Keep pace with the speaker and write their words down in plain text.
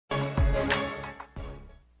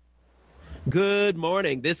Good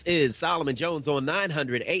morning. This is Solomon Jones on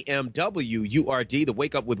 900 AM WURD, the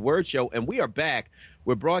Wake Up with Word show, and we are back.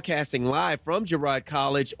 We're broadcasting live from Girard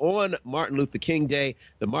College on Martin Luther King Day.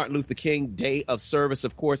 The Martin Luther King Day of Service,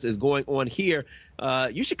 of course, is going on here.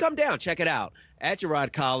 You should come down, check it out, at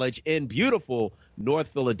Girard College in beautiful North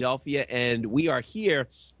Philadelphia, and we are here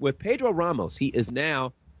with Pedro Ramos. He is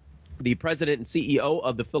now the president and CEO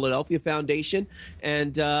of the Philadelphia Foundation.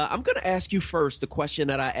 And I'm going to ask you first the question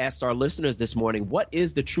that I asked our listeners this morning. What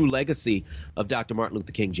is the true legacy of Dr. Martin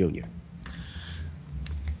Luther King Jr.?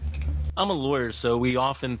 I'm a lawyer, so we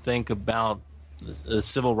often think about the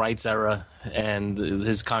civil rights era and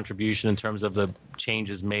his contribution in terms of the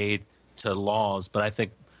changes made to laws. But I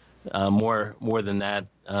think more than that,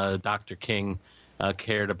 Dr. King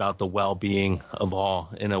cared about the well-being of all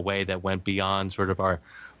in a way that went beyond sort of our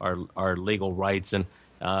legal rights,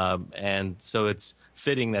 and so it's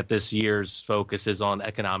fitting that this year's focus is on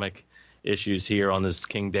economic issues here on this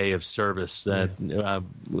King Day of Service. That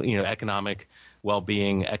economic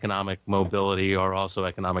well-being, economic mobility are also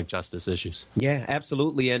economic justice issues. Yeah,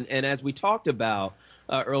 absolutely. And as we talked about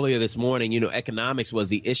earlier this morning, economics was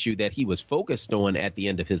the issue that he was focused on at the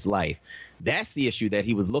end of his life. That's the issue that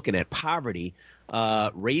he was looking at: poverty,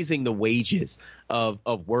 raising the wages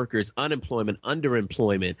of workers, unemployment,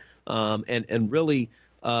 underemployment, and really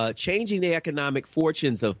changing the economic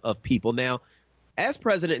fortunes of people. Now, as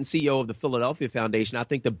president and CEO of the Philadelphia Foundation, I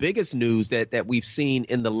think the biggest news that we've seen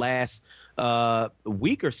in the last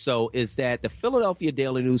week or so is that the Philadelphia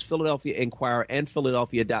Daily News, Philadelphia Inquirer, and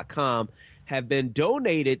Philadelphia.com have been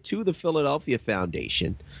donated to the Philadelphia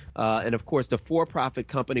Foundation. And of course, the for-profit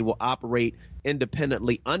company will operate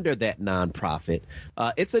independently under that nonprofit.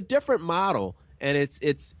 It's a different model, and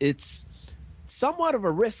it's somewhat of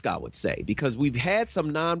a risk, I would say, because we've had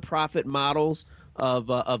some nonprofit models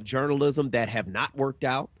of journalism that have not worked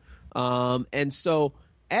out. And so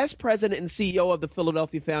as president and CEO of the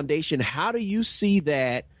Philadelphia Foundation, how do you see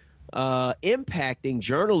that impacting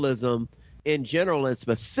journalism in general, and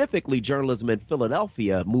specifically journalism in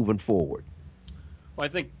Philadelphia moving forward? Well, I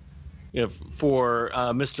think for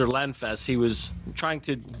Mr. Lenfest, he was trying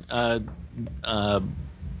to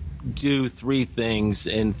do three things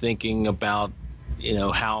in thinking about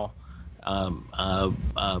how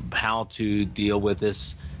to deal with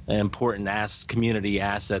this important community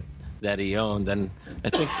asset that he owned. And I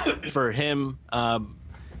think for him,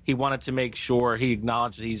 he wanted to make sure, he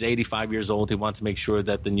acknowledged that he's 85 years old. He wanted to make sure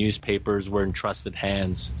that the newspapers were in trusted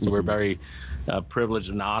hands. So we're very privileged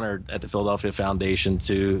and honored at the Philadelphia Foundation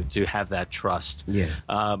to have that trust. Yeah.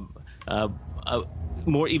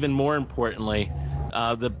 Even more importantly,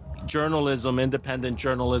 the journalism, independent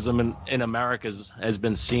journalism in America has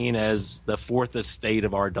been seen as the fourth estate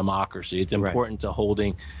of our democracy. It's important to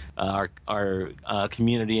holding our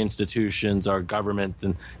community institutions, our government,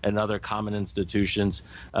 and other common institutions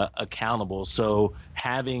accountable. So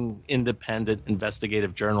having independent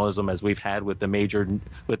investigative journalism, as we've had with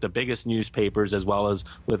the biggest newspapers, as well as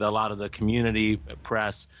with a lot of the community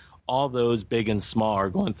press, all those big and small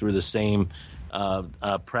are going through the same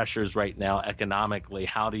pressures right now economically.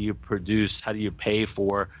 How do you pay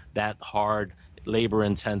for that hard,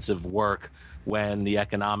 labor-intensive work when the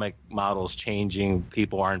economic model's changing,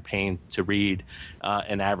 people aren't paying to read,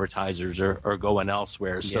 and advertisers are going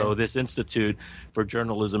elsewhere? Yeah. So this Institute for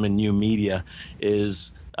Journalism and New Media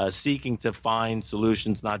is seeking to find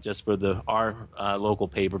solutions not just for our local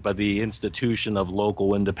paper, but the institution of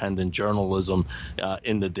local independent journalism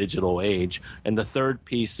in the digital age. And the third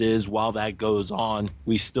piece is, while that goes on,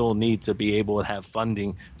 we still need to be able to have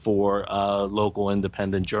funding for local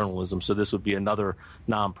independent journalism. So this would be another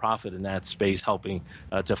nonprofit in that space helping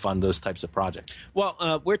to fund those types of projects.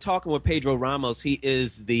 Well, we're talking with Pedro Ramos. He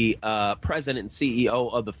is the president and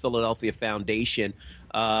CEO of the Philadelphia Foundation,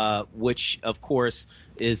 which, of course,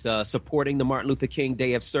 is supporting the Martin Luther King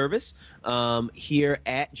Day of Service here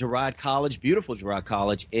at Girard College, beautiful Girard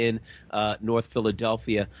College in North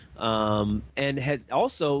Philadelphia, and has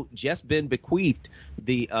also just been bequeathed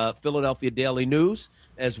the Philadelphia Daily News,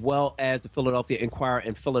 as well as the Philadelphia Inquirer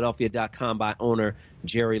and Philadelphia.com by owner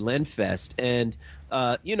Jerry Lenfest. And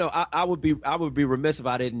I would be remiss if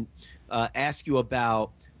I didn't ask you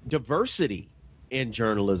about diversity in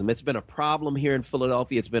journalism. It's been a problem here in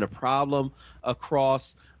Philadelphia. It's been a problem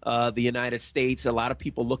across the United States. A lot of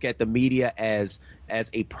people look at the media as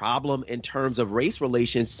a problem in terms of race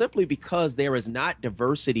relations simply because there is not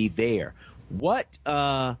diversity there. What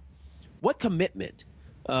commitment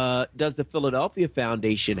does the Philadelphia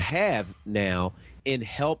Foundation have now in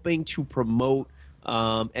helping to promote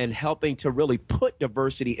and helping to really put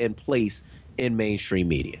diversity in place in mainstream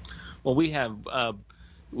media? Well, we have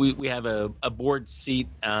we have a board seat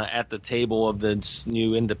at the table of this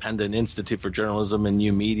new independent Institute for Journalism and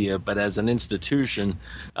New Media, but as an institution,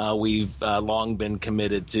 we've long been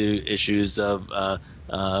committed to issues of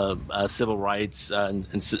civil rights and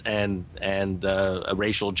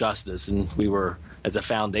racial justice, and we were, as a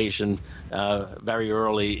foundation, very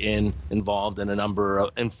early involved in a number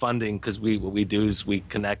of funding, because what we do is we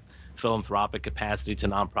connect philanthropic capacity to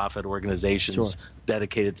nonprofit organizations Sure.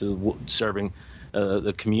 dedicated to serving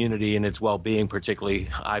the community and its well-being, particularly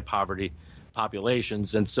high poverty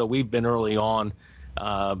populations. And so we've been early on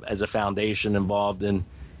as a foundation involved in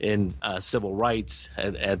civil rights,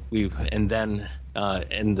 and then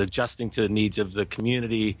adjusting to the needs of the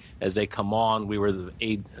community as they come on. We were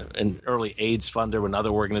an early AIDS funder when other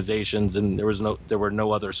organizations, and there were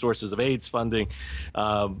no other sources of AIDS funding,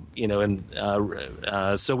 so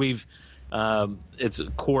we've. It's a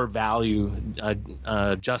core value.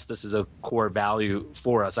 Justice is a core value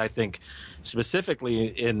for us. I think, specifically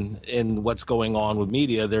in what's going on with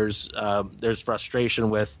media, there's frustration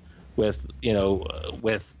with the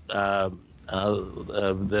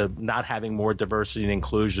not having more diversity and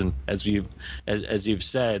inclusion, as you've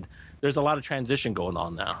said. There's a lot of transition going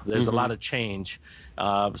on now. There's a lot of change.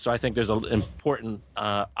 So I think there's an important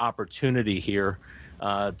opportunity here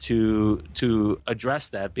to address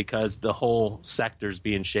that, because the whole sector is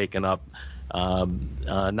being shaken up,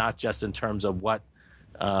 not just in terms of what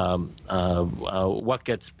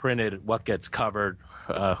gets printed, what gets covered,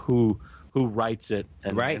 who writes it,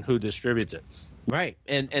 and who distributes it. Right,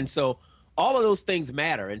 and so all of those things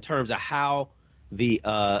matter in terms of how the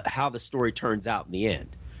story turns out in the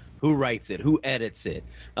end. Who writes it? Who edits it?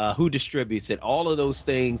 Who distributes it? All of those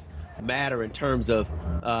things matter in terms of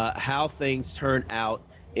how things turn out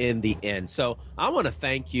in the end. So I want to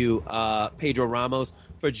thank you, Pedro Ramos,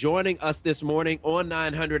 for joining us this morning on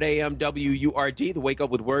 900 AM WURD, the Wake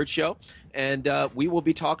Up with Word show. And we will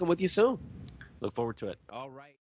be talking with you soon. Look forward to it. All right.